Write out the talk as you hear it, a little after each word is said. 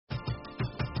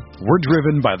We're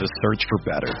driven by the search for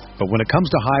better. But when it comes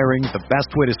to hiring, the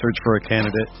best way to search for a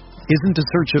candidate isn't to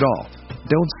search at all.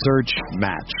 Don't search,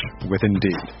 match with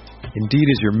Indeed. Indeed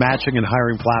is your matching and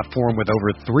hiring platform with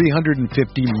over 350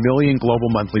 million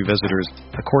global monthly visitors,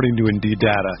 according to Indeed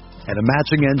data, and a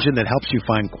matching engine that helps you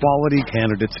find quality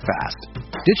candidates fast.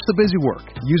 Ditch the busy work.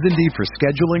 Use Indeed for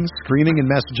scheduling, screening, and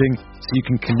messaging so you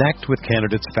can connect with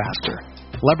candidates faster.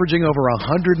 Leveraging over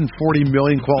 140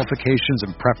 million qualifications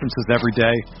and preferences every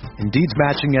day, Indeed's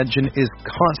matching engine is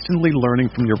constantly learning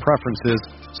from your preferences,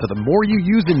 so the more you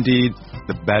use Indeed,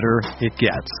 the better it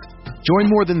gets.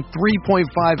 Join more than 3.5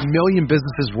 million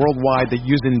businesses worldwide that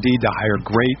use Indeed to hire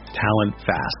great talent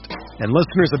fast. And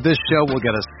listeners of this show will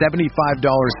get a $75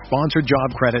 sponsored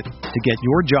job credit to get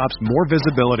your jobs more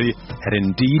visibility at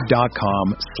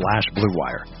Indeed.com/Blue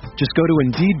Wire. Just go to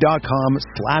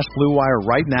Indeed.com/Blue Wire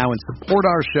right now and support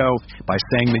our show by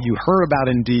saying that you heard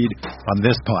about Indeed on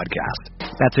this podcast.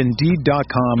 That's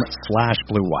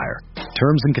Indeed.com/Blue Wire.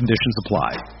 Terms and conditions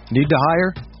apply. Need to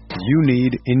hire? You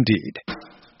need Indeed.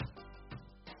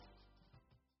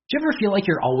 Do you ever feel like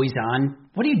you're always on?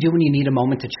 What do you do when you need a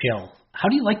moment to chill? How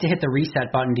do you like to hit the reset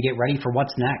button to get ready for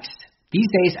what's next? These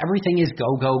days, everything is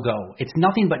go, go, go. It's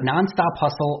nothing but nonstop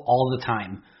hustle all the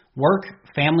time. Work,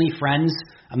 family, friends,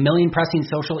 a million pressing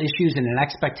social issues, and an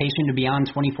expectation to be on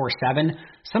 24/7.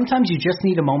 Sometimes you just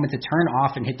need a moment to turn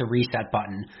off and hit the reset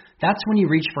button. That's when you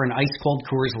reach for an ice-cold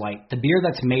Coors Light, the beer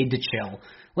that's made to chill.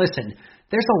 Listen,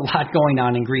 there's a lot going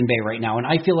on in Green Bay right now, and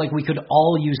I feel like we could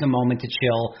all use a moment to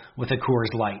chill with a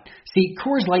Coors Light. See,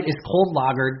 Coors Light is cold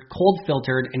lagered, cold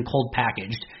filtered, and cold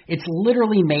packaged. It's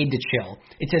literally made to chill.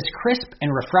 It's as crisp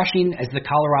and refreshing as the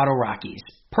Colorado Rockies.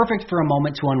 Perfect for a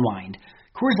moment to unwind.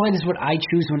 Coors Light is what I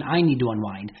choose when I need to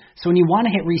unwind. So when you want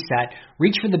to hit reset,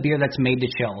 reach for the beer that's made to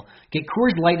chill. Get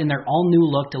Coors Light in their all-new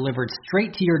look delivered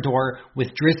straight to your door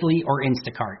with Drizzly or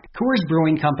Instacart. Coors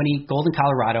Brewing Company, Golden,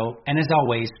 Colorado, and as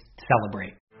always,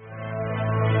 celebrate.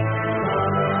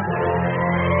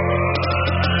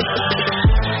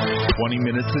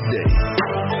 Minutes a day,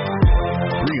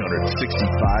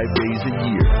 365 days a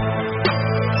year.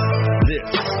 This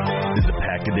is the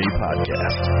Pack-A-Day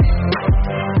Podcast.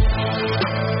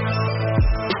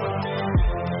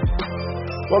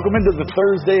 Welcome into the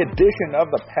Thursday edition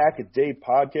of the Pack-A-Day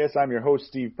Podcast. I'm your host,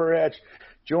 Steve Perhatch,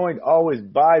 joined always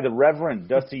by the Reverend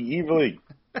Dusty Evely,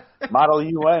 Model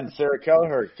UN, Sarah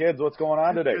Kelleher. Kids, what's going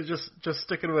on today? Just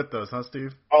sticking with those, huh,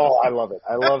 Steve? Oh, I love it.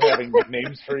 I love having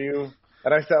names for you.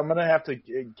 And I said I'm going to have to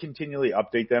continually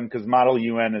update them because Model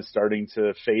UN is starting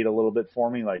to fade a little bit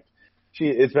for me. Like,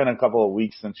 it's been a couple of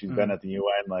weeks since she's been at the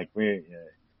UN. Like,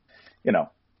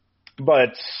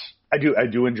 but I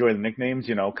do enjoy the nicknames.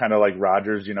 Kind of like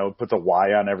Rogers. Puts a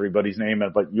Y on everybody's name,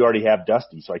 but you already have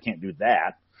Dusty, so I can't do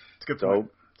that. That's a good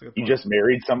point. So you just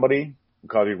married somebody, we'll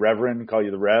call you Reverend, call you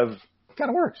the Rev. It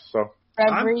kind of works. So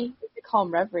Reverie, they call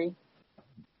him Reverie.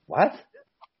 What?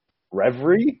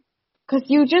 Reverie? Because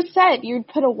you just said you'd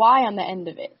put a Y on the end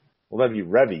of it. Well, that'd be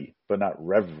Revy, but not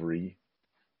Reverie.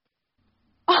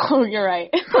 Oh, you're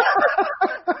right.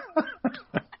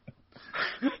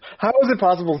 How is it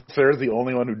possible Sarah's the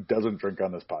only one who doesn't drink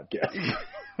on this podcast?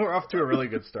 We're off to a really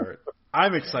good start.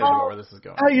 I'm excited about where this is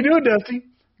going. How you doing, Dusty?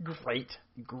 Great.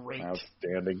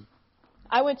 Outstanding.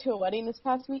 I went to a wedding this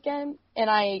past weekend, and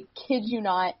I kid you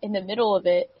not, in the middle of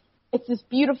it, it's this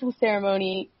beautiful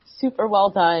ceremony, super well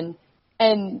done,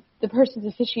 and the person's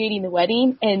officiating the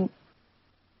wedding, and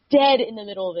dead in the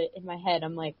middle of it in my head,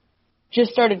 I'm like,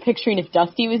 just started picturing if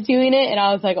Dusty was doing it, and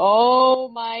I was like, oh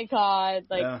my God.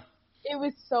 It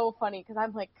was so funny, because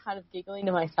I'm like kind of giggling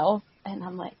to myself, and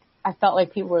I'm like, I felt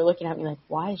like people were looking at me like,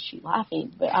 why is she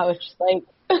laughing? But I was just like,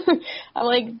 I'm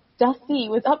like, Dusty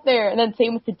was up there. And then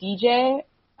same with the DJ.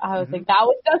 I was like, that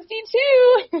was Dusty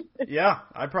too. Yeah,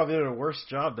 I probably did a worse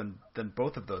job than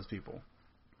both of those people.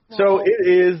 So it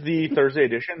is the Thursday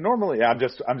edition. Normally, I'm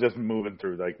just moving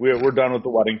through. Like we're done with the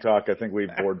wedding talk. I think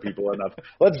we've bored people enough.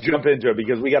 Let's jump into it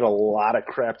because we got a lot of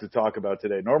crap to talk about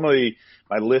today. Normally,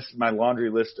 my laundry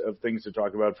list of things to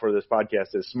talk about for this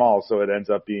podcast is small, so it ends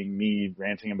up being me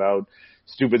ranting about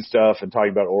stupid stuff and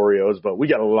talking about Oreos. But we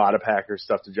got a lot of Packers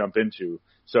stuff to jump into.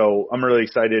 So I'm really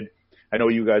excited. I know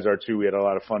you guys are too. We had a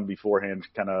lot of fun beforehand,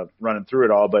 kind of running through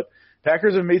it all. But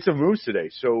Packers have made some moves today.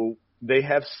 So they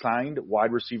have signed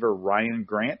wide receiver Ryan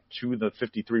Grant to the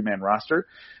 53-man roster.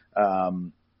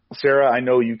 Sarah, I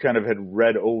know you kind of had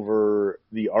read over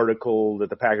the article that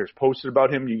the Packers posted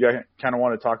about him. You guys kind of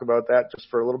want to talk about that just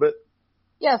for a little bit?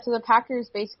 Yeah, so the Packers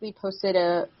basically posted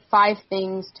 5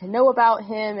 things to know about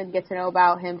him and get to know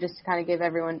about him, just to kind of give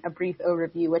everyone a brief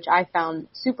overview, which I found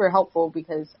super helpful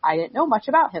because I didn't know much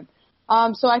about him.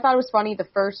 So I thought it was funny, the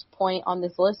first point on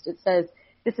this list, it says,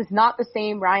 this is not the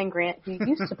same Ryan Grant who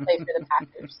used to play for the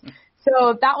Packers.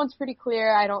 So that one's pretty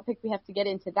clear. I don't think we have to get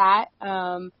into that.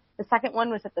 The second one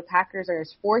was that the Packers are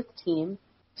his fourth team.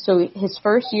 So his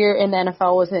first year in the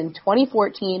NFL was in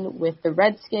 2014 with the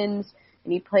Redskins,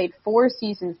 and he played 4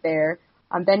 seasons there.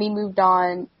 Then he moved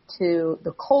on to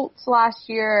the Colts last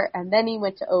year, and then he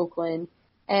went to Oakland.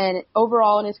 And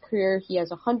overall in his career, he has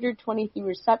 123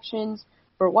 receptions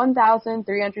for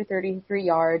 1,333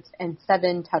 yards and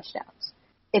 7 touchdowns.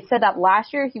 It said that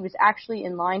last year he was actually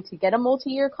in line to get a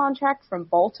multi-year contract from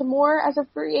Baltimore as a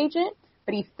free agent,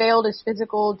 but he failed his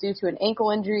physical due to an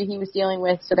ankle injury he was dealing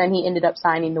with, so then he ended up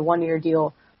signing the 1-year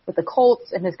deal with the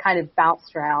Colts and has kind of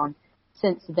bounced around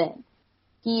since then.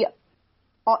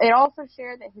 It also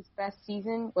shared that his best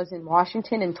season was in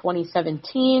Washington in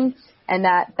 2017, and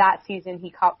that season he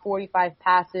caught 45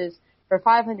 passes for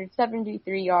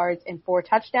 573 yards and 4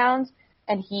 touchdowns,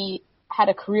 and he had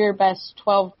a career best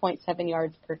 12.7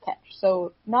 yards per catch.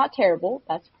 So not terrible.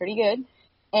 That's pretty good.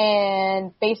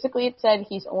 And basically it said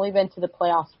he's only been to the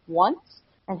playoffs once,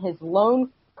 and his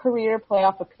lone career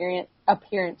playoff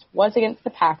appearance was against the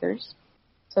Packers.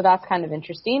 So that's kind of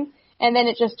interesting. And then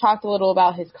it just talked a little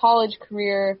about his college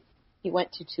career. He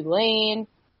went to Tulane,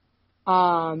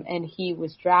 and he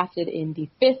was drafted in the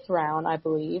 5th round, I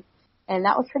believe. And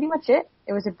that was pretty much it.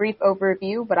 It was a brief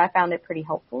overview, but I found it pretty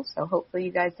helpful, so hopefully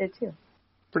you guys did too.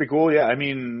 Pretty cool, yeah. I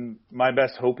mean, my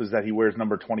best hope is that he wears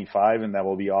number 25 and that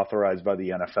will be authorized by the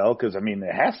NFL because, I mean,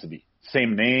 it has to be.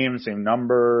 Same name, same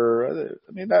number.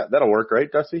 I mean, that'll work,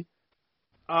 right, Dusty?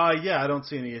 Yeah, I don't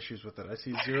see any issues with it. I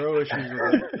see 0 issues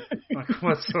with it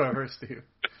whatsoever, Steve.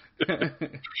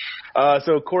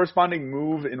 So corresponding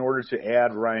move in order to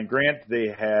add Ryan Grant,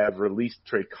 they have released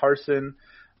Trey Carson.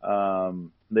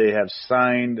 They have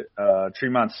signed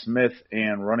Tremont Smith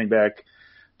and running back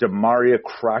Demaria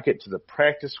Crockett to the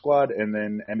practice squad, and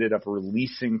then ended up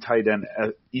releasing tight end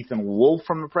Ethan Wolf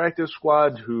from the practice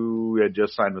squad, who had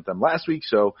just signed with them last week.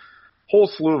 So whole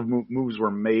slew of moves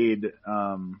were made.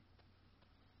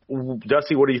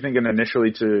 Dusty, what are you thinking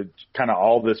initially to kind of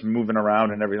all this moving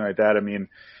around and everything like that? I mean,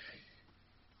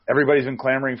 everybody's been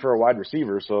clamoring for a wide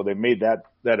receiver, so they made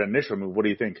that initial move. What do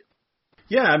you think?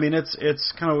 Yeah, I mean, it's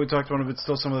kind of what we talked about. It's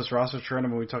still some of this roster churn. I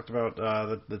mean, we talked about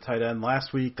the tight end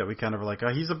last week that we kind of were like,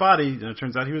 he's a body, and it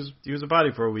turns out he was a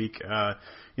body for a week.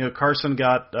 Carson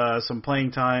got some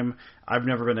playing time. I've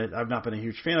not been a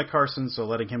huge fan of Carson, so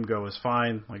letting him go is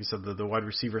fine. Like I said, the wide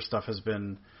receiver stuff has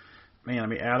been. Man, I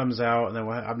mean, Adams out, and then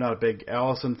I'm not a big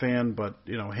Allison fan, but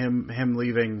him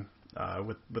leaving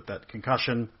with that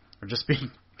concussion or just being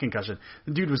concussion,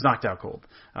 the dude was knocked out cold,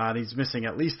 and he's missing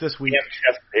at least this week.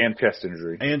 And chest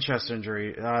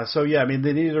injury. So yeah, I mean,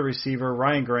 they needed a receiver.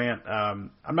 Ryan Grant. I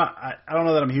don't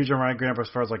know that I'm huge on Ryan Grant, but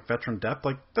as far as like veteran depth,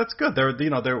 like that's good.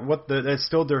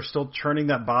 They're still churning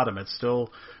that bottom. It's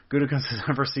still Gutekunst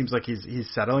never seems like he's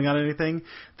settling on anything.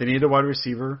 They needed a wide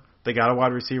receiver. They got a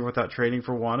wide receiver without trading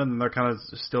for one, and then they're kind of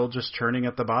still just churning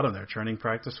at the bottom. They're churning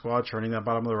practice squad, churning that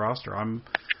bottom of the roster. I'm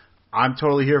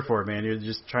totally here for it, man. You're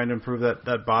just trying to improve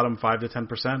that bottom 5 to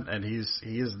 10%, and he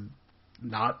is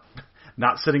not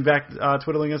sitting back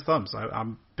twiddling his thumbs.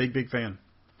 I'm big fan.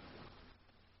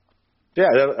 Yeah,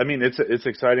 I mean it's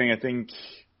exciting. I think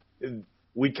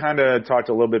we kind of talked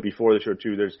a little bit before the show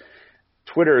too.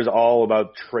 Twitter is all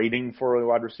about trading for a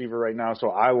wide receiver right now,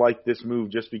 so I like this move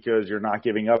just because you're not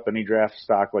giving up any draft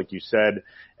stock, like you said,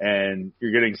 and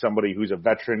you're getting somebody who's a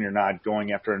veteran. You're not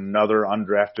going after another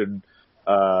undrafted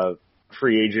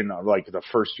free agent like the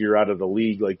first year out of the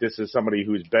league. Like this is somebody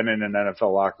who's been in an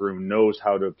NFL locker room, knows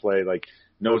how to play, like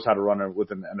knows how to run it with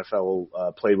an NFL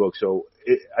playbook. So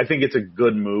I think it's a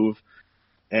good move,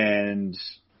 and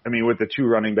I mean, with the 2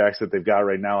 running backs that they've got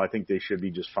right now, I think they should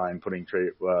be just fine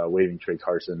waiving Trey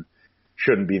Carson.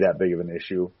 Shouldn't be that big of an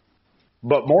issue.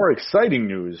 But more exciting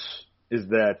news is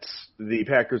that the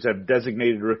Packers have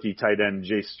designated rookie tight end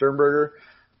Jay Sternberger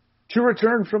to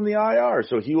return from the IR.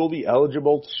 So he will be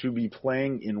eligible to be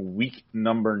playing in week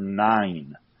number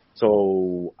 9.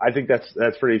 So I think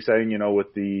that's pretty exciting,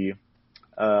 with the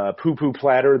poo-poo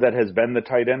platter that has been the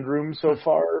tight end room so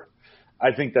far.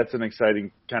 I think that's an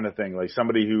exciting kind of thing. Like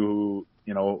somebody who,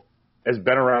 has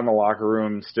been around the locker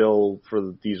room still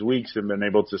for these weeks and been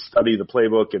able to study the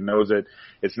playbook and knows it.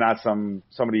 It's not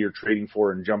somebody you're trading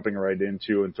for and jumping right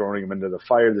into and throwing them into the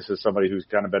fire. This is somebody who's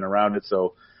kind of been around it.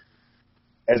 So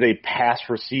as a pass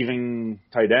receiving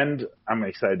tight end, I'm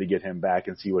excited to get him back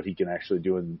and see what he can actually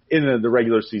do in the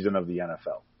regular season of the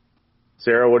NFL.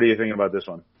 Sarah, what do you think about this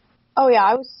one? Oh yeah,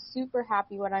 I was super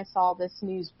happy when I saw this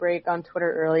news break on Twitter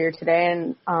earlier today,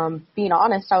 and being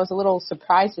honest, I was a little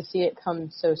surprised to see it come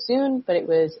so soon, but it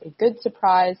was a good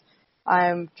surprise.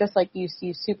 I'm just like you,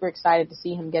 Steve, super excited to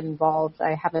see him get involved.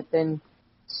 I haven't been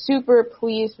super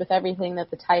pleased with everything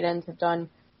that the tight ends have done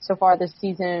so far this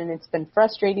season, and it's been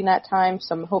frustrating at times,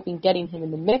 so I'm hoping getting him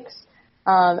in the mix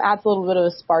adds a little bit of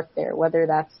a spark there, whether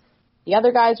that's the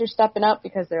other guys are stepping up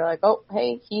because they're like, oh,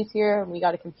 hey, he's here and we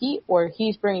got to compete, or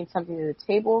he's bringing something to the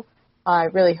table. I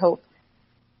really hope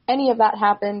any of that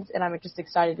happens, and I'm just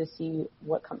excited to see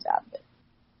what comes out of it.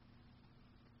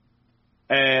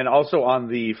 And also on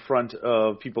the front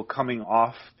of people coming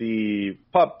off the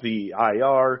PUP, the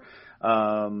IR,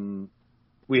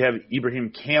 we have Ibrahim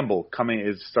Campbell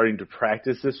is starting to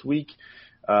practice this week.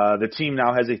 The team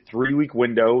now has a 3-week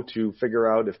window to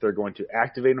figure out if they're going to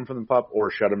activate him from the PUP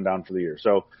or shut him down for the year.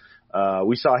 So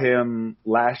we saw him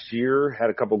last year, had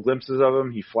a couple glimpses of him.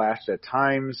 He flashed at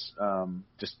times,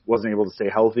 just wasn't able to stay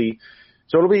healthy.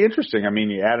 So it'll be interesting. I mean,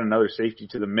 you add another safety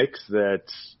to the mix that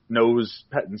knows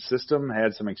Pettine's system,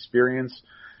 had some experience.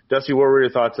 Dusty, what were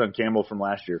your thoughts on Campbell from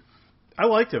last year? I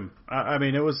liked him. I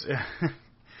mean, it was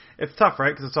it's tough,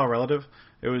 right? Because it's all relative.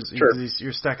 It was sure.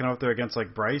 You're stacking up there against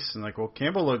like Bryce, and like, well,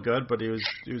 Campbell looked good, but he was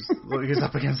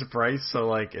up against Bryce, so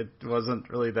like it wasn't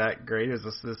really that great. It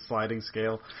was this sliding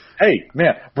scale. Hey,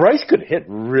 man, Bryce could hit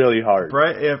really hard.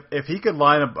 Bryce, if he could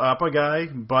line up a guy,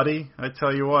 buddy, I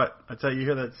tell you what, you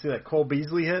see that Cole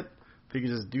Beasley hit? If he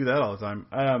could just do that all the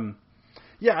time.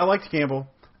 Yeah, I liked Campbell.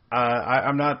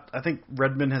 I think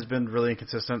Redmond has been really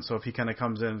inconsistent, so if he kind of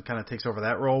comes in and kind of takes over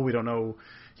that role, we don't know,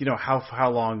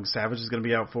 how long Savage is going to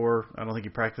be out for. I don't think he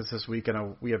practiced this week. I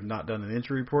know we have not done an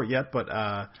injury report yet, but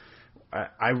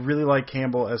I really like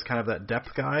Campbell as kind of that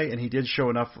depth guy, and he did show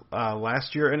enough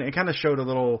last year, and it kind of showed a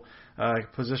little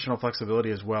positional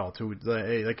flexibility as well.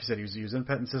 Like you said, he was in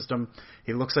Pettine's system.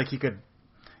 He looks like you could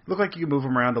move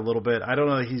him around a little bit. I don't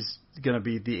know that he's going to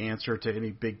be the answer to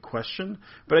any big question,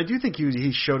 but I do think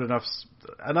he showed enough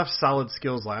solid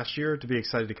skills last year to be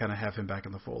excited to kind of have him back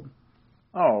in the fold.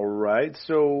 All right.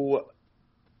 So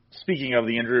speaking of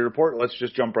the injury report, let's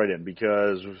just jump right in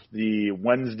because the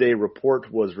Wednesday report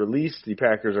was released. The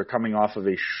Packers are coming off of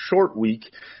a short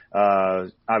week,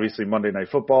 obviously Monday Night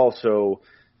Football, so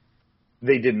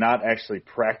they did not actually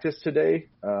practice today,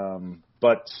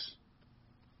 but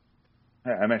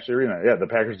I'm actually reading that. Yeah, the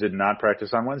Packers did not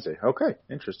practice on Wednesday. Okay,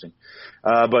 interesting.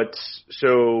 But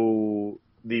so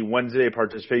the Wednesday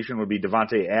participation would be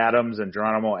Devontae Adams and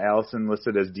Geronimo Allison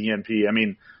listed as DNP. I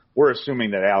mean, we're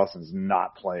assuming that Allison's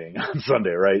not playing on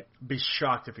Sunday, right? Be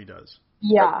shocked if he does.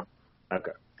 Yeah.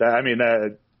 Okay.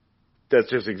 That's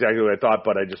just exactly what I thought,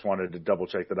 but I just wanted to double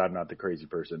check that I'm not the crazy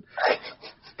person.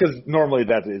 Because normally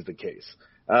that is the case.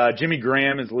 Jimmy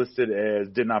Graham is listed as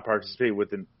did not participate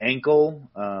with an ankle.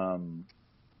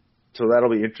 So that'll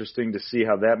be interesting to see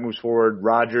how that moves forward.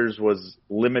 Rodgers was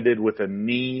limited with a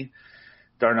knee.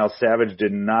 Darnell Savage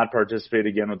did not participate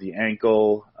again with the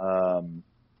ankle.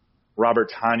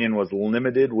 Robert Tonyan was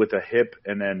limited with a hip,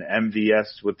 and then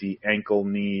MVS with the ankle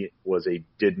knee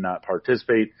did not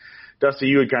participate. Dusty,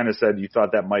 you had kind of said you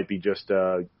thought that might be just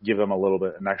give him a little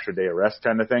bit an extra day of rest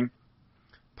kind of thing.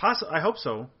 I hope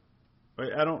so.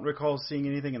 I don't recall seeing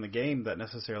anything in the game that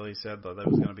necessarily said that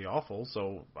was going to be awful.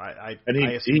 So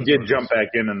he did jump back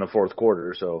in the fourth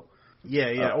quarter. So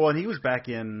yeah. Well, and he was back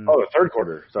in. Oh, the third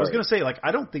quarter. Sorry. I was going to say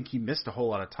I don't think he missed a whole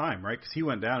lot of time, right? Because he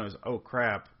went down. It was oh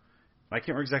crap. I can't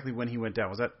remember exactly when he went down.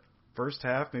 Was that first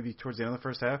half? Maybe towards the end of the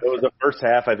first half. It was the first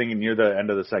half. I think near the end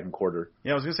of the second quarter.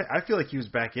 Yeah, I was going to say I feel like he was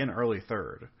back in early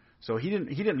third. So he didn't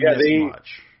miss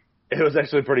much. It was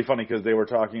actually pretty funny because they were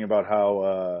talking about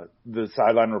how the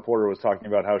sideline reporter was talking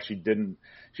about how she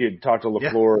had talked to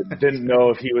LaFleur, didn't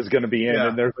know if he was going to be in,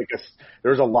 and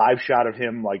there's a live shot of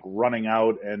him like running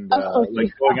out and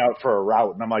going out for a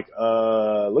route, and I'm like,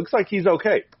 looks like he's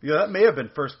okay. Yeah, that may have been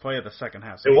first play of the second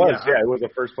half. So it was the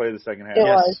first play of the second half. It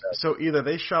was. So either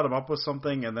they shot him up with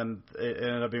something and then it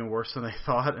ended up being worse than they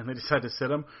thought, and they decided to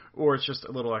sit him, or it's just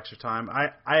a little extra time.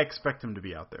 I expect him to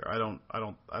be out there. I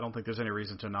don't think there's any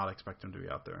reason to not expect him to be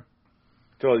out there.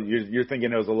 So you're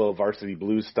thinking it was a little Varsity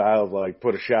Blues style, like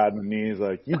put a shot in the knees,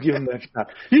 like you give him that shot,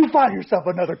 you find yourself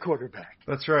another quarterback.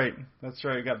 That's right.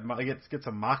 Get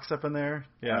some mocks up in there.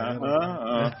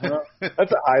 Yeah,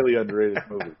 That's a highly underrated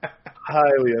movie.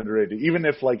 Highly underrated. Even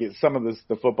if some of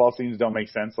the football scenes don't make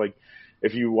sense, like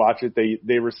if you watch it,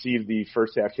 they receive the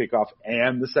first half kickoff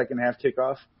and the second half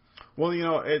kickoff. Well,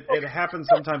 it happens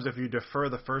sometimes if you defer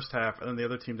the first half and then the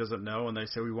other team doesn't know and they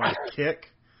say we want to kick.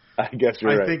 I guess you're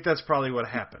right. I think that's probably what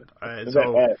happened.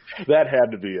 That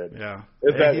had to be it. Yeah.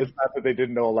 It's not that they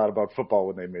didn't know a lot about football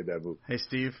when they made that move. Hey,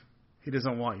 Steve. He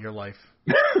doesn't want your life.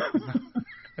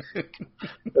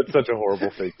 That's such a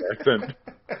horrible fake accent.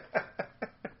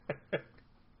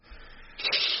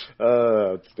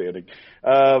 Outstanding.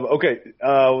 Okay.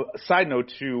 Side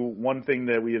note to one thing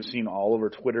that we have seen all over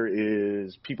Twitter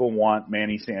is people want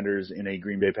Manny Sanders in a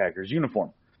Green Bay Packers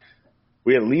uniform.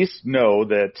 We at least know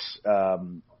that.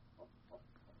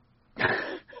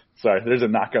 Sorry, there's a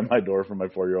knock on my door from my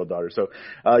 4-year-old daughter. So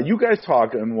you guys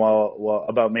talk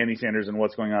about Manny Sanders and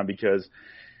what's going on, because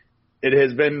it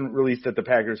has been released that the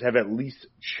Packers have at least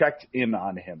checked in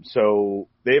on him. So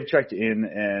they have checked in,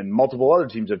 and multiple other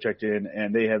teams have checked in,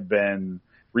 and they have been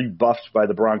rebuffed by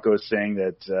the Broncos saying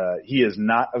that he is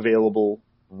not available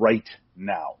right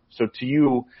now. So to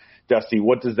you, Dusty,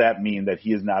 what does that mean that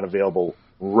he is not available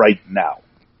right now?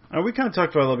 We kind of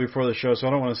talked about it a little before the show, so I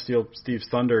don't want to steal Steve's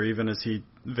thunder even as he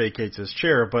vacates his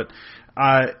chair. But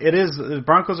the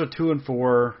Broncos are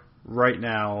 2-4 right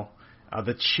now.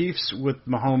 The Chiefs with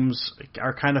Mahomes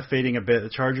are kind of fading a bit. The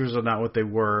Chargers are not what they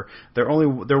were. They're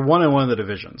 1-1 in the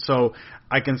division. So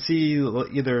I can see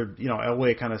either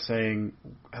Elway kind of saying,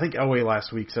 I think Elway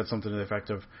last week said something to the effect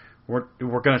of, we're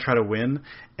going to try to win.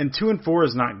 And 2-4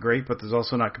 is not great, but there's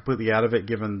also not completely out of it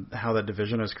given how that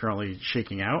division is currently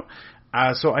shaking out.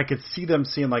 So I could see them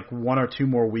seeing like 1 or 2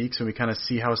 more weeks, and we kind of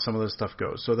see how some of this stuff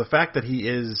goes. So the fact that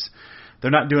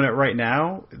they're not doing it right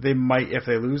now, they might, if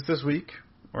they lose this week,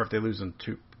 or if they lose in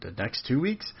the next 2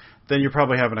 weeks, then you're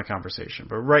probably having a conversation.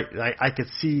 But I could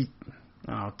see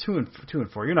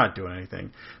 2-4. You're not doing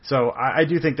anything. So I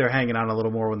do think they're hanging on a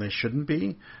little more when they shouldn't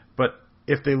be. But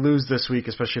if they lose this week,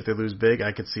 especially if they lose big,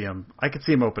 I could see him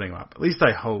opening up. At least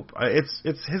I hope. It's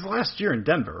his last year in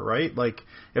Denver, right? Like,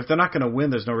 if they're not going to win,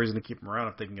 there's no reason to keep him around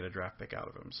if they can get a draft pick out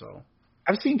of him. So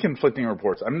I've seen conflicting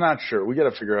reports. I'm not sure. We got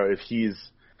to figure out if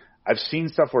I've seen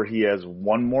stuff where he has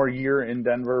 1 more year in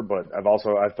Denver, but I've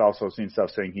also seen stuff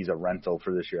saying he's a rental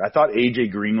for this year. I thought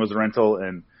AJ Green was a rental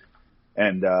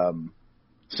and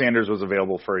Sanders was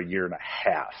available for 1.5 years.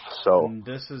 So and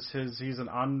this is he's an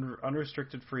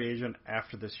unrestricted free agent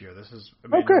after this year. This is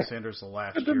Emmanuel Sanders' the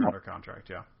last year under contract.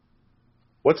 Yeah.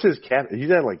 What's his cap? He's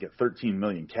at like a $13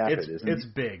 million cap hit, isn't he? It's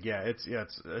big. Yeah. It's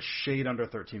a shade under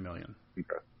 $13 million. Okay.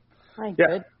 My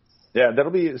goodness. Yeah,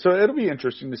 it'll be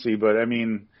interesting to see, but I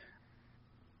mean,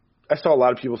 I saw a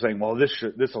lot of people saying, well, this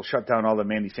will shut down all the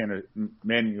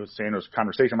Emmanuel Sanders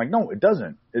conversation. I'm like, no, it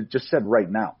doesn't. It just said right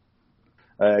now.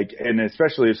 And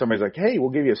especially if somebody's like, hey,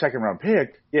 we'll give you a 2nd-round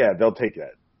pick, yeah, they'll take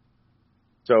that.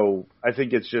 So I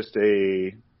think it's just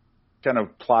a kind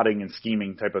of plotting and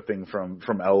scheming type of thing from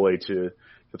Elway to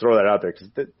throw that out there.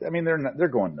 Because, I mean, they're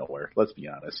going nowhere. Let's be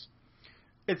honest.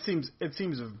 It seems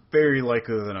very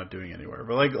likely they're not doing anywhere.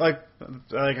 But like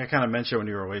I kind of mentioned when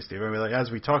you were away, Steve. I mean, like, as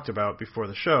we talked about before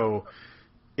the show,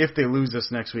 if they lose this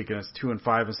next week and it's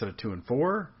 2-5 instead of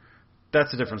 2-4,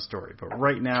 that's a different story. But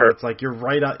right now, It's like you're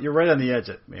right on the edge.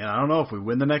 Man, I don't know if we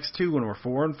win the next 2 when we're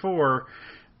 4-4.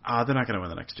 They're not going to win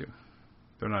the next 2.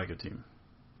 They're not a good team.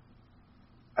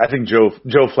 I think Joe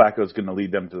Flacco is going to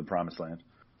lead them to the promised land.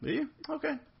 Do you?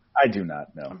 Okay. I do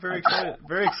not know. I'm very excited.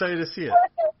 Very excited to see it.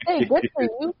 Hey, good for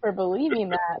you for believing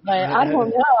that, but I don't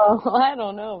know. I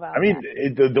don't know about that. I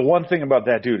mean, the one thing about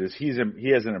that dude is he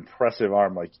has an impressive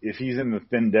arm. Like, if he's in the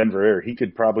thin Denver air, he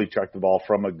could probably chuck the ball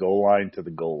from a goal line to the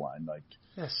goal line. Like,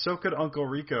 yeah, so could Uncle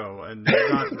Rico, and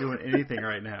he's not doing anything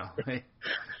right now.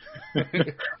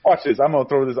 Watch this. I'm going to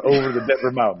throw this over the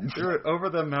Denver mountains. Throw it over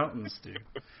the mountains, dude.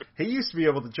 Joe Flacco used to be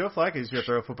able to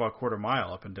throw a football 1/4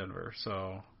 mile up in Denver,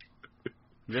 so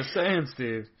just saying,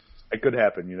 Steve. It could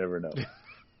happen. You never know.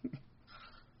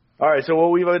 All right, so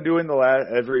what we've been doing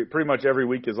pretty much every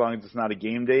week, as long as it's not a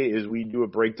game day, is we do a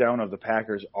breakdown of the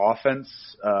Packers' offense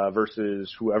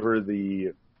versus whoever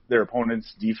their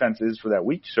opponent's defense is for that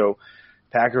week. So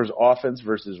Packers' offense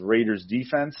versus Raiders'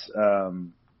 defense.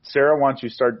 Sarah, why don't you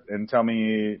start and tell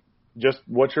me just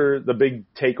what's the big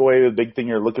takeaway, the big thing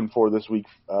you're looking for this week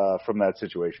from that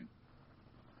situation?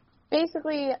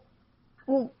 Basically,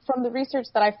 from the research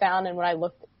that I found and when I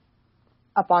looked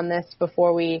up on this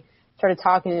before we started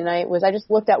talking tonight, was I just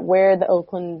looked at where the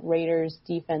Oakland Raiders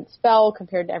defense fell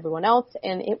compared to everyone else,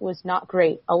 and it was not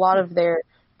great. A lot of their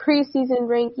preseason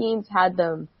rankings had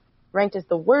them ranked as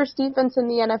the worst defense in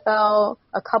the NFL.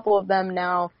 A couple of them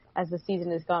now, as the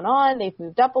season has gone on, they've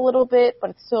moved up a little bit,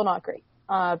 but it's still not great.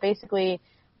 Basically,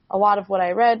 a lot of what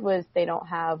I read was they don't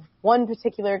have one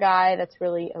particular guy that's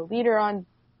really a leader on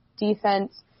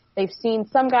defense. They've seen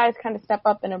some guys kind of step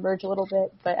up and emerge a little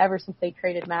bit, but ever since they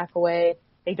traded Mack away,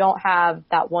 they don't have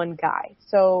that one guy.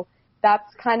 So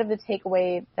that's kind of the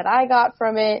takeaway that I got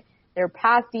from it. Their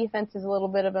pass defense is a little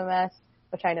bit of a mess,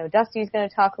 which I know Dusty's going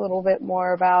to talk a little bit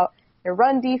more about. Their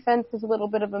run defense is a little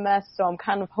bit of a mess, so I'm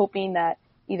kind of hoping that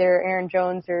either Aaron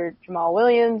Jones or Jamal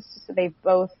Williams, they've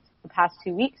both the past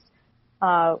 2 weeks,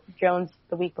 Jones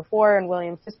the week before and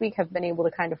Williams this week, have been able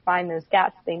to kind of find those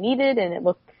gaps they needed, and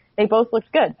they both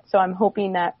looked good. So I'm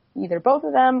hoping that either both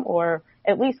of them or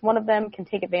at least one of them can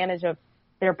take advantage of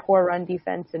their poor run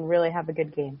defense and really have a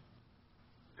good game.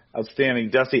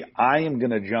 Outstanding. Dusty, I am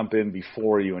going to jump in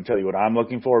before you and tell you what I'm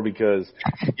looking for, because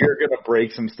you're going to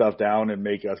break some stuff down and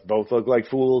make us both look like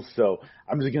fools. So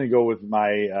I'm just going to go with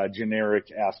my generic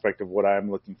aspect of what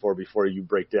I'm looking for before you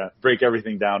break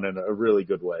everything down in a really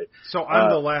good way. So I'm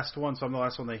the last one, so I'm the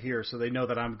last one they hear, so they know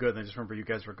that I'm good, and they just remember you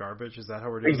guys were garbage. Is that how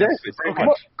we're doing Exactly. this? Okay,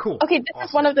 cool. Okay, this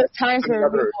is one of those times where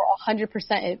we will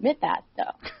 100% admit that,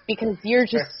 though, because you're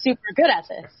just super good at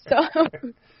this.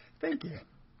 So Thank you.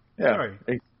 Yeah.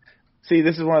 Sorry. See,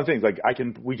 this is one of the things, like,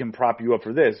 we can prop you up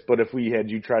for this, but if we had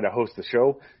you try to host the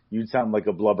show, you'd sound like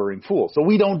a blubbering fool. So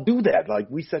we don't do that. Like,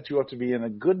 we set you up to be in a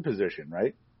good position,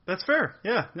 right? That's fair.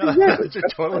 Yeah. No,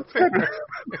 that's totally fair.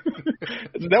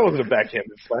 That wasn't a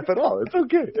backhanded slap at all. It's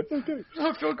okay. It's okay.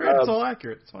 No, I feel great. It's all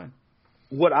accurate. It's fine.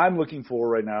 What I'm looking for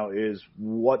right now is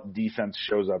what defense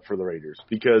shows up for the Raiders,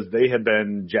 because they had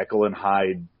been Jekyll and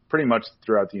Hyde pretty much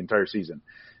throughout the entire season.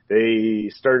 They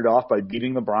started off by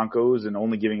beating the Broncos and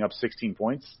only giving up 16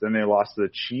 points. Then they lost to the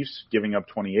Chiefs, giving up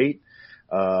 28.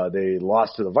 They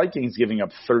lost to the Vikings, giving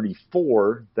up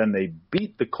 34. Then they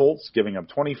beat the Colts, giving up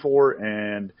 24.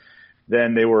 And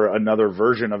then they were another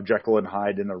version of Jekyll and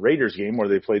Hyde in the Raiders game, where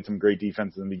they played some great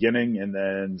defense in the beginning and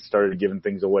then started giving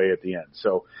things away at the end.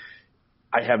 So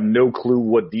I have no clue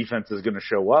what defense is going to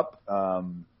show up.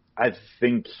 I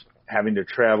think having to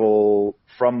travel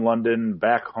from London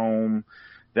back home,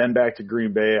 then back to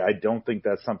Green Bay, I don't think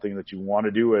that's something that you want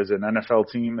to do as an NFL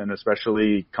team, and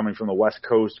especially coming from the West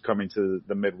Coast, coming to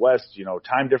the Midwest,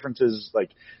 time differences, like,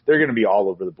 they're going to be all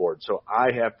over the board. So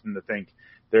I happen to think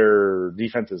their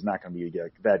defense is not going to be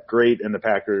that great, and the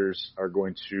Packers are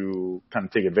going to kind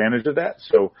of take advantage of that.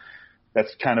 So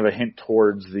that's kind of a hint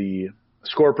towards the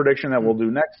score prediction that we'll do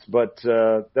next, but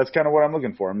that's kind of what I'm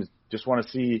looking for. I just want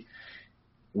to see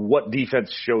what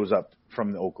defense shows up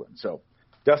from the Oakland. So,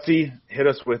 Dusty, hit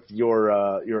us with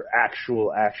your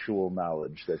actual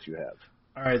knowledge that you have.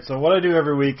 All right, so what I do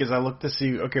every week is I look to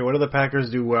see, okay, what do the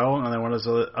Packers do well, and then what does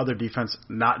the other defense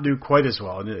not do quite as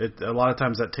well? And a lot of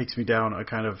times that takes me down a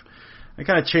kind of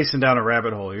chasing down a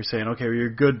rabbit hole. You're saying, okay, well, you're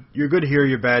good here,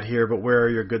 you're bad here, but where are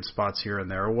your good spots here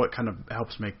and there? Or what kind of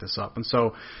helps make this up? And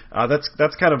so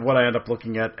that's kind of what I end up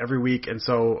looking at every week. And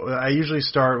so I usually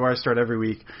where I start every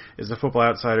week is the Football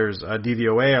Outsiders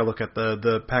DVOA. I look at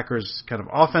the Packers kind of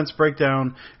offense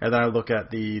breakdown, and then I look at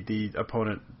the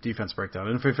opponent defense breakdown.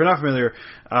 And if you're not familiar,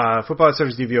 Football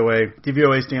Outsiders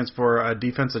DVOA stands for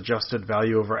Defense Adjusted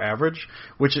Value Over Average,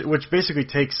 which basically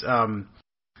takes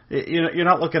you're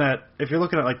not looking at, if you're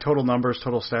looking at like total numbers,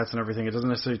 total stats and everything, it doesn't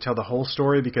necessarily tell the whole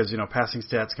story, because, passing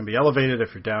stats can be elevated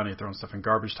if you're down, you're throwing stuff in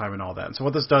garbage time and all that. And so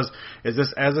what this does is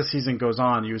as the season goes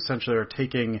on, you essentially are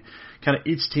taking kind of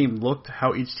each team looked,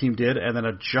 how each team did, and then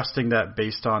adjusting that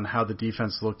based on how the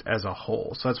defense looked as a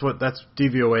whole. So that's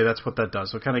DVOA, that's what that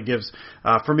does. So it kind of gives,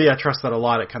 for me, I trust that a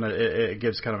lot. It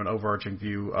gives kind of an overarching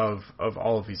view of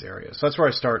all of these areas. So that's where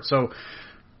I start. So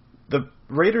the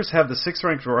Raiders have the 6th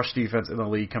ranked rush defense in the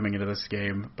league coming into this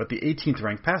game, but the 18th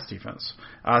ranked pass defense.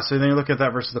 So then you look at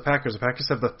that versus the Packers. The Packers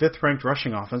have the 5th ranked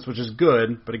rushing offense, which is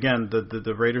good, but again,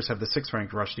 the Raiders have the 6th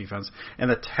ranked rush defense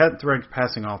and the 10th ranked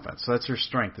passing offense. So that's your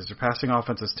strength. Is your passing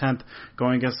offense is 10th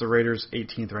going against the Raiders'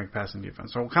 18th ranked passing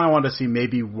defense. So I kind of wanted to see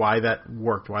maybe why that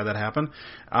worked, why that happened.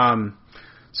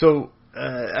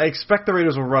 I expect the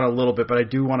Raiders will run a little bit, but I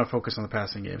do want to focus on the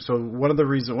passing game. So one of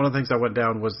the things that went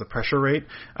down was the pressure rate.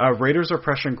 Raiders are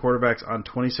pressuring quarterbacks on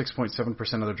 26.7%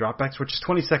 of their dropbacks, which is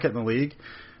 22nd in the league.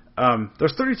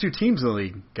 There's 32 teams in the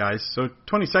league, guys, so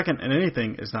 22nd in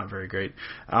anything is not very great.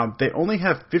 They only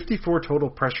have 54 total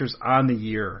pressures on the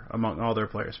year among all their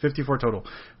players, 54 total.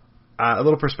 A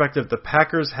little perspective, the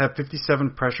Packers have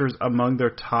 57 pressures among their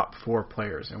top 4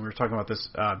 players, and we were talking about this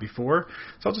before,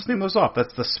 so I'll just name those off.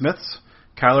 That's the Smiths,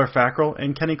 Kyler Fackrell,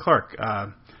 and Kenny Clark.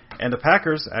 And the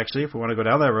Packers, actually, if we want to go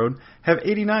down that road, have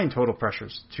 89 total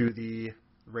pressures to the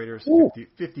Raiders'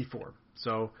 54.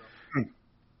 So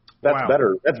that's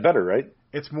better. That's better, right?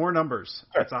 It's more numbers.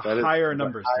 It's a higher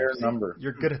number. Higher number.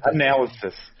 You're good at this.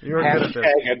 Analysis. You're good at this.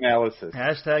 Analysis.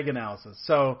 Hashtag analysis.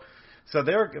 So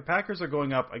the Packers are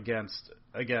going up against,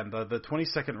 again, the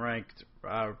 22nd ranked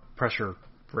pressure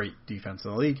rate defense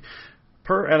in the league.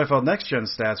 Per NFL Next Gen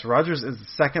stats, Rodgers is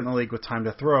second in the league with time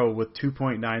to throw with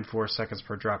 2.94 seconds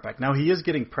per dropback. Now he is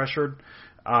getting pressured.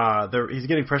 He's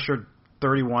getting pressured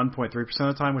 31.3% of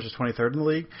the time, which is 23rd in the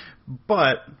league.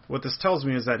 But what this tells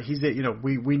me is that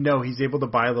we know he's able to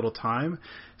buy a little time.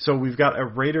 So we've got a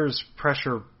Raiders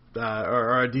pressure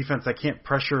or a defense that can't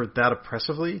pressure that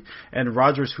oppressively, and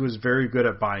Rodgers, who is very good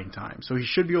at buying time. So he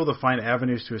should be able to find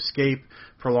avenues to escape,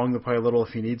 prolong the play a little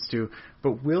if he needs to.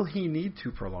 But will he need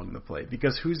to prolong the play?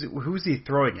 Because who's he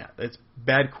throwing at? It's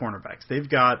bad cornerbacks. They've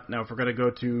got, now if we're going to go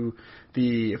to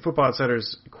the Football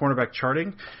Outsiders cornerback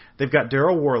charting, they've got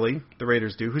Darryl Worley, the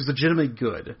Raiders do, who's legitimately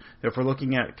good. If we're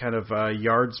looking at kind of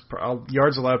yards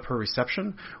allowed per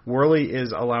reception, Worley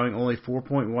is allowing only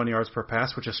 4.1 yards per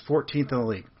pass, which is 14th in the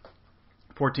league.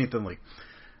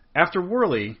 After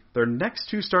Worley, their next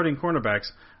two starting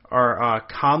cornerbacks are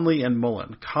Conley and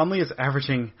Mullen. Conley is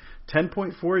averaging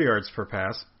 10.4 yards per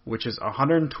pass, which is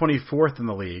 124th in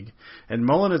the league, and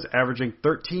Mullen is averaging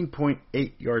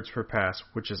 13.8 yards per pass,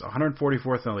 which is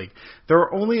 144th in the league. There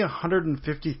are only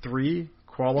 153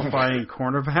 qualifying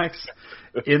cornerbacks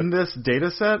in this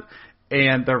data set,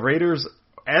 and the Raiders,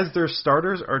 as their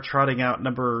starters, are trotting out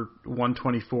number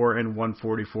 124 and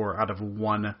 144 out of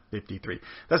 153.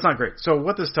 That's not great. So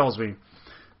what this tells me,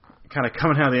 kind of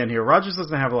coming out of the end here, Rodgers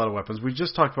doesn't have a lot of weapons. We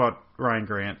just talked about Ryan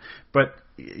Grant, but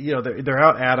they're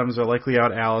out Adams, they're likely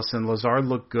out Allison. Lazard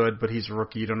looked good, but he's a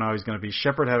rookie. You don't know how he's going to be.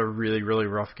 Shepard had a really, really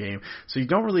rough game. So you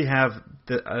don't really have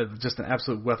just an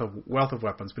absolute wealth of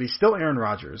weapons, but he's still Aaron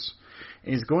Rodgers.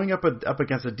 And he's going up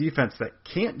against a defense that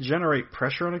can't generate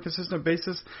pressure on a consistent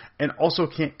basis and also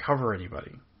can't cover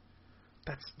anybody.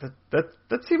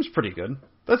 That seems pretty good.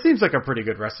 That seems like a pretty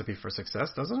good recipe for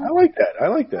success, doesn't it? I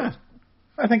like that. Yeah.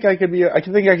 I think I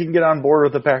can get on board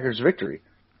with the Packers' victory.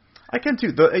 I can too.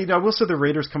 I will say the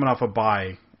Raiders coming off a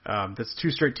bye. That's two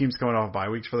straight teams coming off bye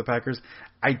weeks for the Packers.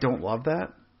 I don't love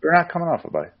that. They're not coming off a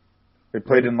bye. They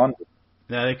played in London.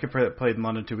 Yeah, they played in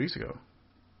London 2 weeks ago.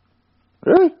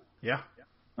 Really? Yeah.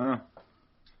 I'm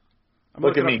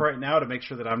looking up right now to make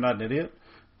sure that I'm not an idiot.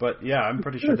 But yeah, I'm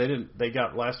pretty sure they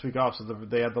got last week off, so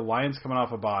they had the Lions coming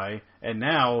off a bye, and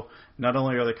now not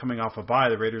only are they coming off a bye,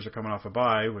 the Raiders are coming off a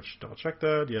bye, which double check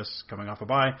that, yes, coming off a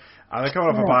bye. They're coming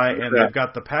off a bye, and they've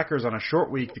got the Packers on a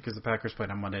short week because the Packers played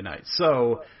on Monday night.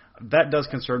 So that does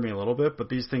concern me a little bit, but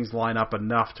these things line up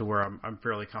enough to where I'm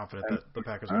fairly confident that the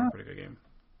Packers are having a pretty good game.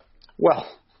 Well,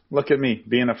 look at me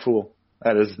being a fool.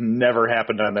 That has never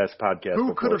happened on this podcast.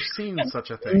 Who could have seen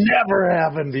such a thing? Never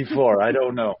happened before. I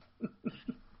don't know.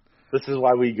 This is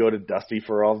why we go to Dusty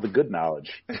for all of the good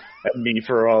knowledge and me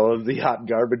for all of the hot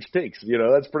garbage takes.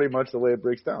 That's pretty much the way it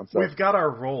breaks down. So we've got our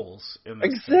roles in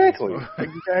this. Exactly.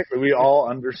 We all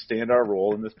understand our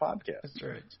role in this podcast. That's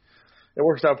right. It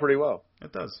works out pretty well.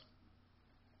 It does.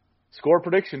 Score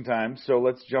prediction time. So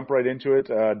let's jump right into it.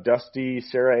 Dusty,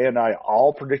 Sarah, and I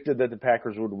all predicted that the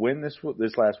Packers would win this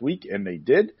last week, and they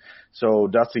did. So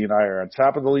Dusty and I are on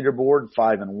top of the leaderboard,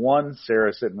 5-1.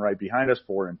 Sarah sitting right behind us,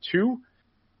 4-2.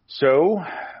 So,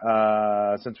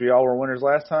 since we all were winners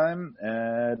last time,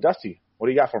 Dusty, what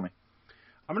do you got for me?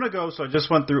 I'm going to go, so I just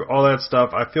went through all that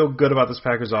stuff. I feel good about this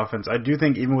Packers offense. I do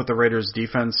think even with the Raiders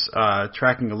defense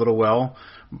tracking a little well,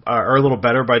 or a little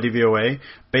better by DVOA,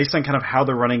 based on kind of how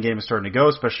the running game is starting to go,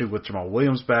 especially with Jamal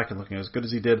Williams back and looking as good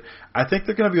as he did, I think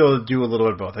they're going to be able to do a little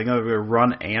bit of both. They're going to be able to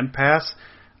run and pass.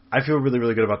 I feel really,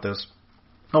 really good about this.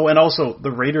 Oh, and also,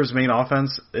 the Raiders' main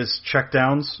offense is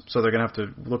checkdowns, so they're going to have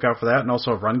to look out for that, and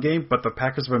also a run game, but the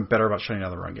Packers have been better about shutting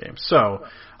down the run game. So,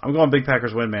 I'm going big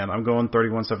Packers win, man. I'm going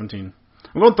 31-17.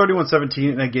 I'm going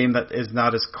 31-17 in a game that is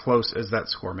not as close as that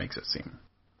score makes it seem.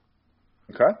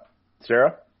 Okay.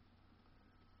 Sarah?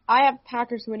 I have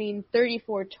Packers winning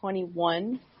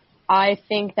 34-21. I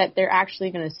think that they're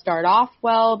actually going to start off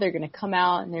well. They're going to come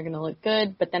out, and they're going to look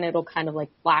good, but then it'll kind of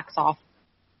lax off.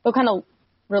 It'll kind of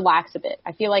relax a bit.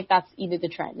 I feel like that's either the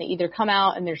trend. They either come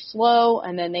out and they're slow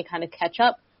and then they kind of catch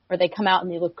up, or they come out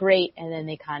and they look great and then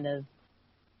they kind of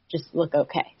just look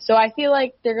okay. So I feel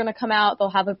like they're going to come out, they'll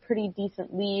have a pretty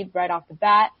decent lead right off the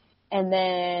bat, and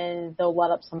then they'll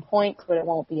let up some points, but it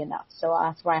won't be enough. So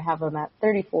that's why I have them at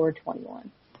 34-21.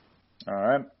 All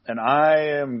right. And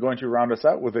I am going to round us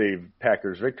out with a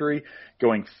Packers victory,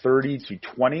 going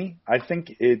 30-20. I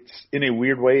think it's, in a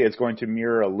weird way, it's going to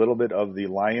mirror a little bit of the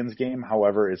Lions game.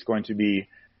 However, it's going to be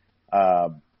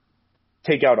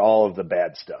take out all of the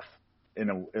bad stuff. As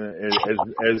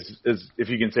if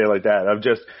you can say it like that, of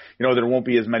just, there won't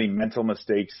be as many mental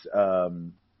mistakes.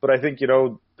 But I think,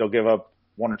 they'll give up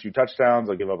 1 or 2 touchdowns.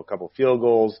 They'll give up a couple field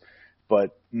goals,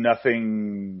 but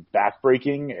nothing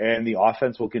backbreaking, and the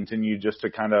offense will continue just to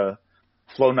kind of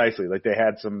flow nicely. Like, they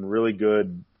had some really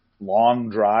good long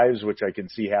drives, which I can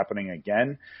see happening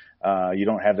again. You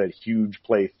don't have that huge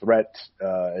play threat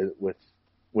with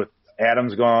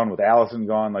Adams gone, with Allison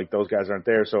gone, like those guys aren't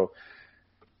there. So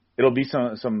it'll be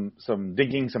some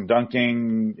digging, some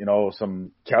dunking,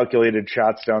 some calculated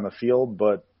shots down the field.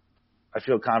 But I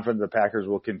feel confident the Packers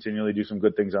will continually do some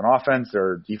good things on offense.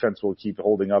 Their defense will keep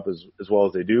holding up as well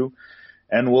as they do.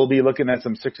 And we'll be looking at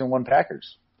some 6-1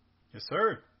 Packers. Yes,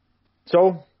 sir.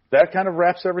 So that kind of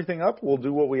wraps everything up. We'll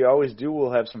do what we always do.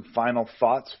 We'll have some final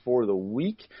thoughts for the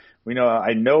week.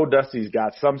 I know Dusty's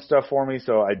got some stuff for me.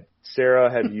 So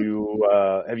Sarah, have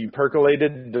you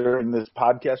percolated during this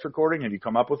podcast recording? Have you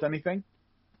come up with anything?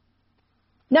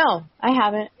 No, I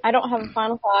haven't. I don't have a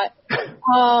final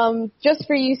thought. Just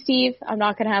for you, Steve, I'm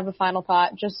not going to have a final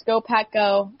thought. Just go Pack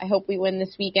go. I hope we win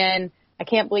this weekend. I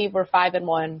can't believe we're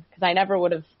 5-1 because I never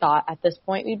would have thought at this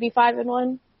point we'd be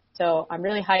 5-1. So I'm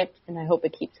really hyped, and I hope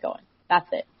it keeps going. That's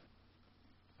it.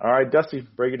 All right, Dusty,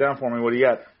 break it down for me. What do you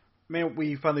got? Man,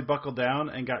 we finally buckled down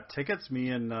and got tickets. Me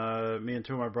and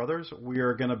two of my brothers. We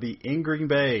are going to be in Green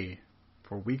Bay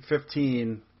for Week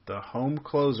 15, the home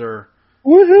closer.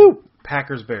 Woohoo!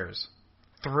 Packers-Bears.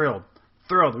 Thrilled.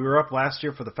 We were up last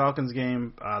year for the Falcons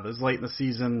game. This is late in the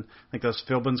season. I think that was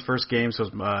Philbin's first game, so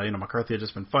McCarthy had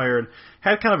just been fired.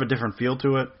 Had kind of a different feel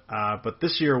to it. But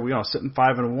this year, sitting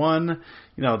 5-1.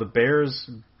 The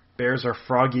Bears are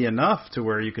froggy enough to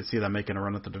where you could see them making a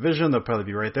run at the division. They'll probably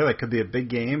be right there. That could be a big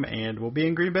game, and we'll be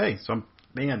in Green Bay. So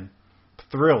I'm,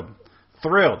 thrilled.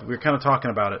 We were kind of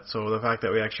talking about it. So the fact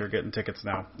that we actually are getting tickets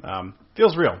now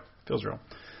feels real.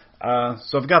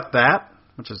 So I've got that,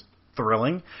 which is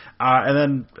thrilling. And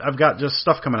then I've got just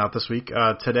stuff coming out this week.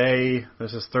 Today,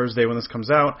 this is Thursday when this comes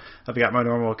out, I've got my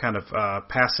normal kind of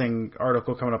passing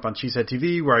article coming up on Cheesehead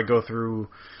TV where I go through,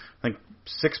 I think,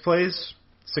 6 plays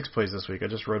this week. I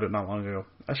just wrote it not long ago.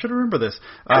 I should remember this.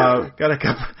 Got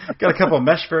a couple of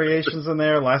mesh variations in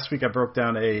there. Last week I broke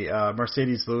down a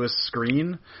Mercedes Lewis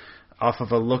screen off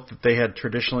of a look that they had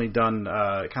traditionally done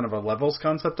kind of a levels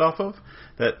concept off of,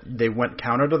 that they went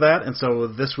counter to that. And so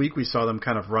this week we saw them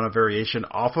kind of run a variation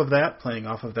off of that, playing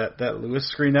off of that Lewis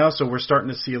screen now. So we're starting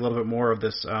to see a little bit more of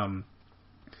this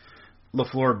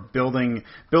LaFleur building.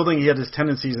 He had his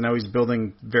tendencies, and now he's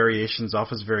building variations off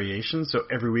his variations. So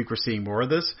every week we're seeing more of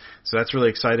this. So that's really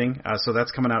exciting. So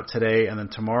that's coming out today. And then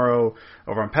tomorrow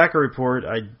over on Packer Report,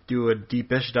 I do a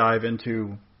deepish dive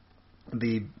into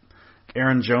the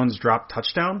Aaron Jones drop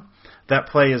touchdown. That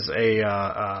play is it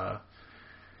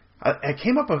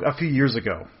came up a few years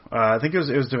ago. I think it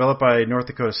was developed by North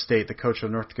Dakota State, the coach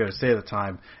of North Dakota State at the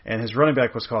time, and his running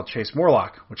back was called Chase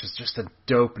Morlock, which is just a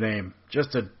dope name.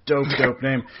 Just a dope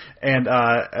name. And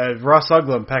Ross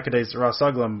Uglum, Pack-A-Day's Ross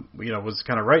Uglum,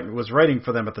 was writing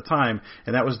for them at the time,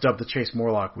 and that was dubbed the Chase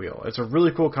Morlock wheel. It's a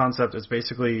really cool concept. It's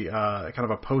basically kind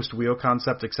of a post-wheel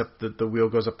concept, except that the wheel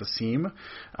goes up the seam.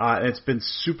 And it's been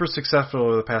super successful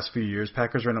over the past few years.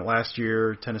 Packers ran it last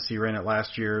year. Tennessee ran it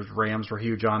last year. Rams were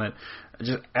huge on it. I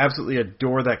just absolutely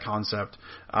adore that concept.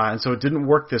 And so it didn't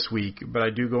work this week, but I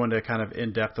do go into kind of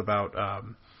in-depth about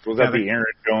was that the Aaron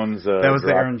Jones that was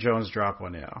drop? The Aaron Jones drop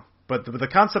one, yeah. But the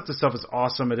concept itself is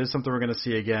awesome. It is something we're going to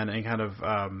see again, and kind of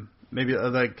maybe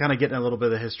kind of getting a little bit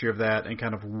of the history of that and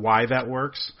kind of why that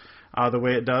works the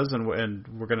way it does, and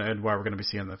why we're going to be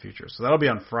seeing in the future. So that'll be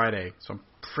on Friday. So I'm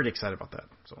pretty excited about that.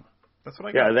 So that's what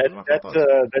I got. Yeah,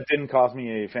 that didn't cost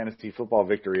me a fantasy football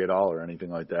victory at all or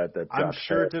anything like that. I'm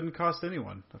sure it didn't cost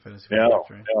anyone a fantasy football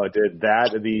victory. No, it did.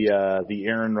 The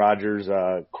Aaron Rodgers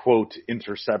quote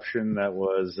interception that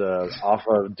was off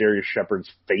of Darius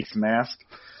Shepard's face mask.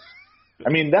 I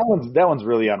mean, that one's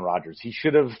really on Rodgers. He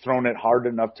should have thrown it hard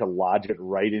enough to lodge it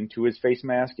right into his face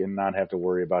mask and not have to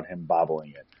worry about him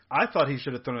bobbling it. I thought he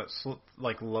should have thrown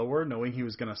it lower, knowing he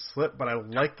was going to slip. But I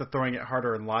like the throwing it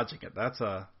harder and lodging it. That's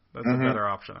a better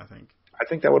option, I think. I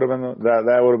think that would have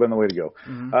been the way to go.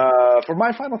 Mm-hmm. For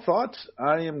my final thoughts,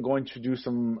 I am going to do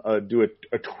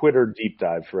a Twitter deep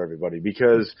dive for everybody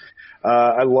because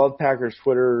I love Packers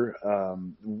Twitter.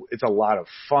 It's a lot of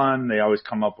fun. They always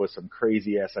come up with some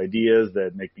crazy ass ideas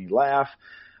that make me laugh.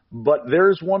 But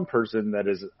there's one person that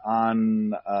is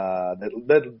on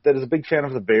that is a big fan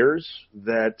of the Bears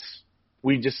that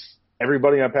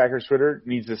everybody on Packers Twitter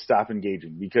needs to stop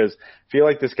engaging because I feel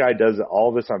like this guy does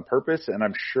all this on purpose, and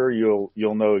I'm sure you'll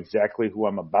know exactly who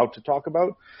I'm about to talk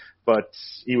about. But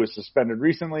he was suspended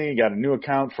recently. He got a new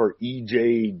account for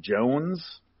EJ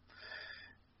Jones.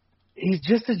 He's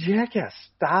just a jackass.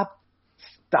 Stop.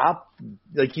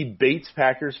 Like, he baits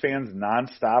Packers fans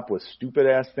nonstop with stupid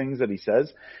ass things that he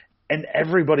says, and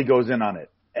everybody goes in on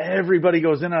it. Everybody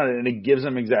goes in on it, and it gives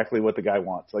him exactly what the guy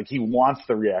wants. Like, he wants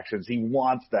the reactions. He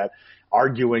wants that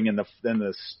arguing and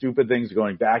the stupid things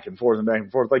going back and forth and back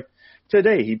and forth. Like,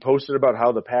 today he posted about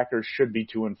how the Packers should be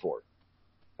 2-4.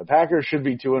 The Packers should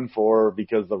be 2-4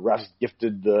 because the refs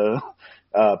gifted the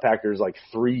Packers like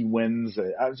 3 wins.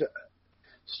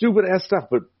 Stupid ass stuff,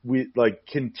 but we like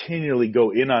continually go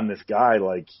in on this guy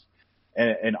like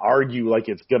and argue like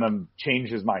it's gonna change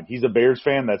his mind. He's a Bears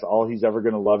fan. That's all he's ever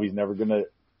gonna love. He's never going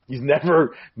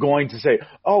to say,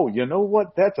 "Oh, you know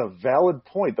what? That's a valid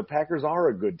point. The Packers are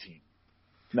a good team."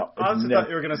 No, I honestly thought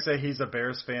you were going to say he's a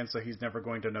Bears fan, so he's never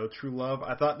going to know true love.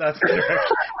 I thought that's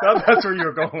where you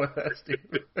were going with that, Steve.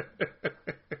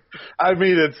 I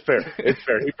mean, it's fair. It's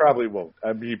fair. He probably won't.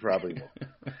 He probably won't.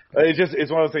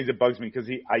 It's one of those things that bugs me because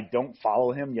I don't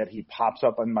follow him, yet he pops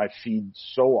up on my feed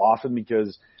so often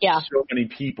because so many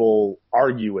people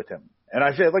argue with him. And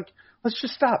I say, like, let's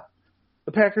just stop.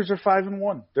 The Packers are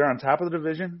 5-1. They're on top of the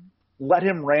division. Let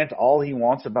him rant all he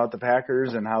wants about the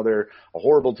Packers and how they're a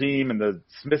horrible team and the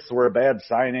Smiths were a bad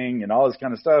signing and all this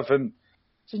kind of stuff. And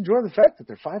just enjoy the fact that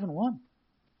they're 5-1.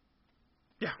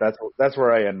 Yeah, that's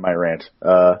where I end my rant.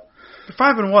 They're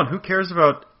 5-1. Who cares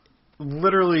about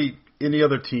literally any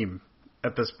other team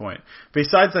at this point?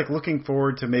 Besides, like, looking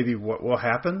forward to maybe what will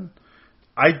happen,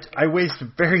 I waste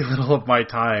very little of my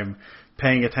time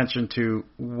paying attention to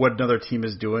what another team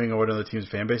is doing or what another team's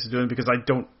fan base is doing because I've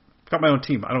got my own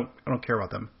team. I don't care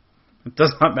about them. It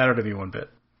does not matter to me one bit.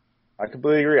 I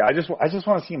completely agree. I just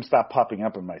want to see him stop popping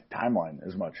up in my timeline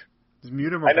as much. Just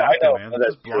mute him or block him, man.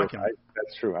 Just block him.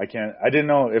 That's true. I didn't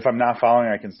know if I'm not following,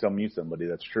 I can still mute somebody.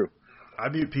 That's true. I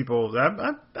mute people.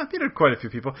 I muted quite a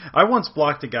few people. I once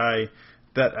blocked a guy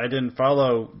that I didn't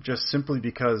follow just simply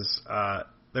because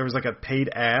there was like a paid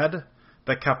ad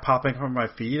that kept popping up on my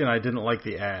feed, and I didn't like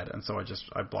the ad, and so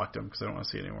I blocked him because I don't want to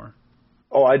see it anymore.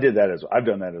 Oh, I did that as well. I've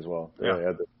done that as well.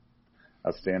 Yeah.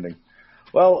 Outstanding.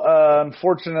 Well,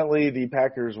 unfortunately, the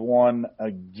Packers won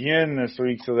again this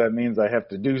week, so that means I have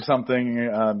to do something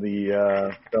on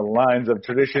the lines of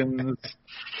traditions.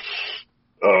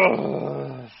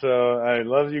 So I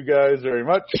love you guys very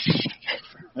much.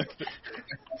 It's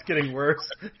getting worse.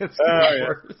 It's getting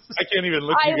worse. I can't even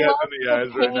look you guys in the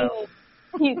eyes right now.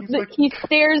 He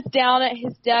stares down at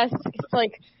his desk. It's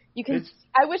like you can.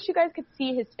 I wish you guys could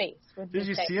see his face. Did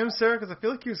you see him, Sarah? Because I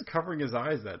feel like he was covering his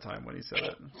eyes that time when he said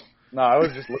it. No, I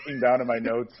was just looking down at my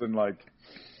notes and like,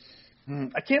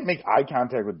 I can't make eye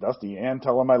contact with Dusty and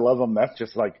tell him I love him. That's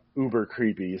just like uber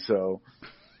creepy. So,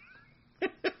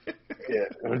 yeah,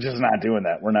 we're just not doing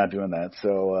that. We're not doing that.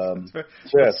 So, but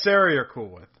Sarah, you're cool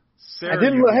with. Sarah, I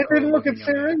didn't look at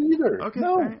Sarah either. Okay,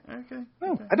 no, okay.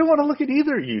 No, I don't want to look at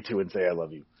either of you two and say I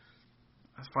love you.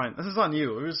 That's fine. This is on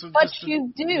you. It was but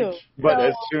you do. But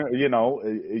as you know,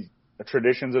 a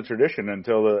tradition's a tradition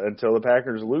until the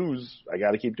Packers lose. I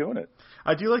got to keep doing it.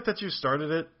 I do like that you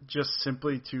started it just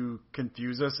simply to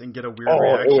confuse us and get a weird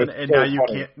reaction, and so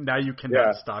now you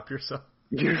cannot stop yourself.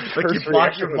 Like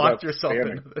you blocked yourself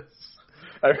into this.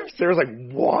 Sarah's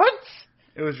like, what?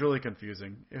 It was really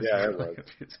confusing. It was.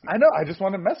 Confusing. I know. I just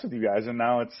want to mess with you guys, and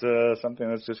now it's something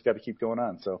that's just got to keep going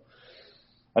on. So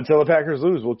until the Packers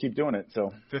lose, we'll keep doing it.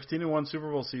 So 15-1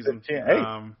 Super Bowl season. Hey,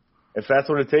 if that's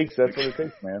what it takes, that's what it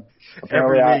takes, man.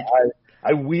 Apparently,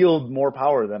 I wield more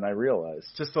power than I realized.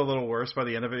 Just a little worse. By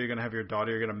the end of it, you're going to have your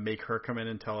daughter. You're going to make her come in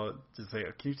and can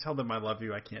you tell them I love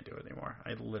you? I can't do it anymore.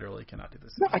 I literally cannot do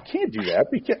this anymore. No, I can't do that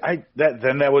because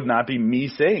then that would not be me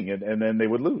saying it, and then they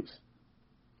would lose.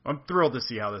 I'm thrilled to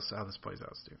see how this plays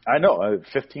out, Steve. I know,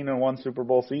 15-1 Super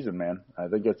Bowl season, man. I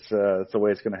think it's the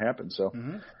way it's going to happen. So.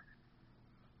 Mm-hmm.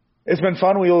 It's been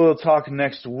fun. We will talk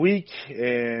next week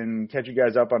and catch you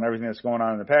guys up on everything that's going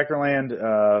on in the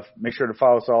Packerland. Make sure to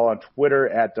follow us all on Twitter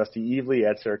at Dusty Evely,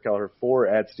 at Sarah Keller 4,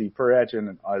 at Steve Perhatch,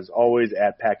 and as always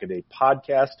at Pack-A-Day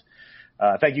Podcast.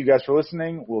 Thank you guys for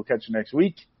listening. We'll catch you next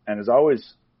week. And as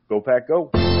always, go Pack,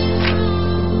 go.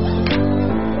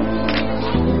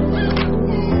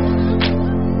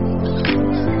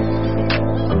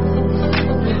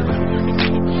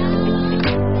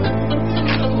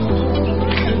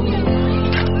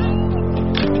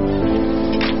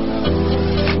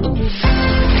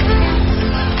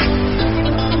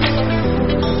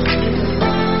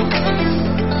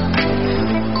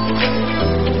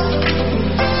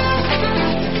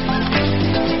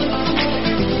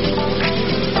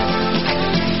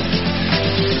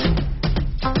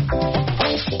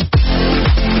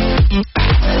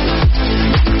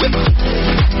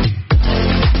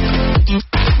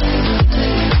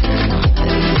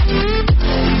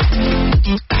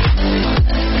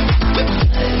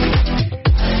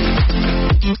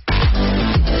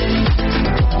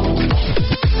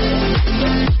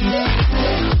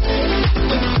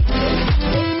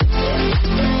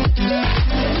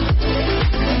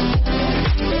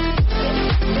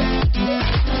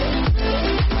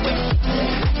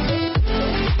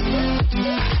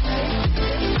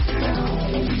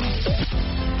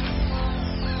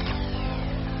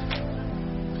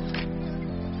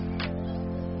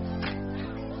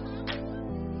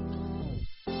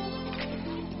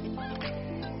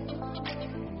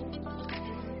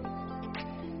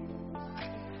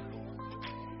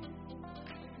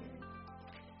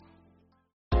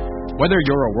 Whether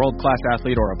you're a world-class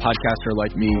athlete or a podcaster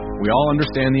like me, we all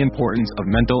understand the importance of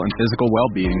mental and physical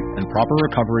well-being and proper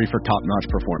recovery for top-notch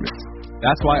performance.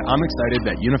 That's why I'm excited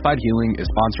that Unified Healing is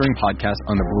sponsoring podcasts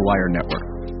on the Blue Wire Network.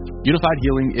 Unified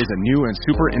Healing is a new and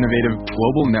super innovative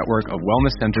global network of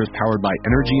wellness centers powered by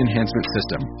Energy Enhancement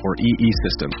System, or EE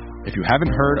System. If you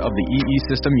haven't heard of the EE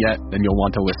System yet, then you'll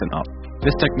want to listen up.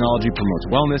 This technology promotes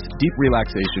wellness, deep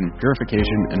relaxation,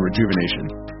 purification, and rejuvenation.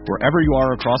 Wherever you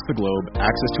are across the globe,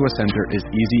 access to a center is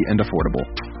easy and affordable.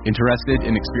 Interested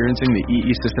in experiencing the EE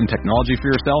System technology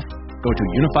for yourself? Go to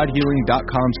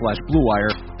unifiedhealing.com/bluewire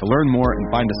to learn more and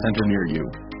find a center near you.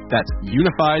 That's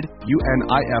unified,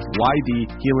 UNIFYD,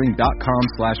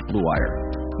 healing.com/bluewire.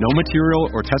 No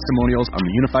material or testimonials on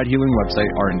the Unified Healing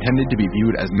website are intended to be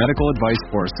viewed as medical advice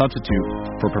or a substitute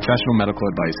for professional medical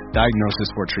advice, diagnosis,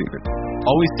 or treatment.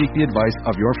 Always seek the advice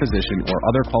of your physician or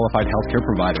other qualified healthcare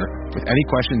provider with any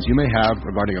questions you may have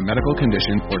regarding a medical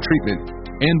condition or treatment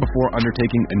and before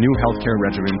undertaking a new healthcare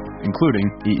regimen, including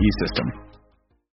EE System.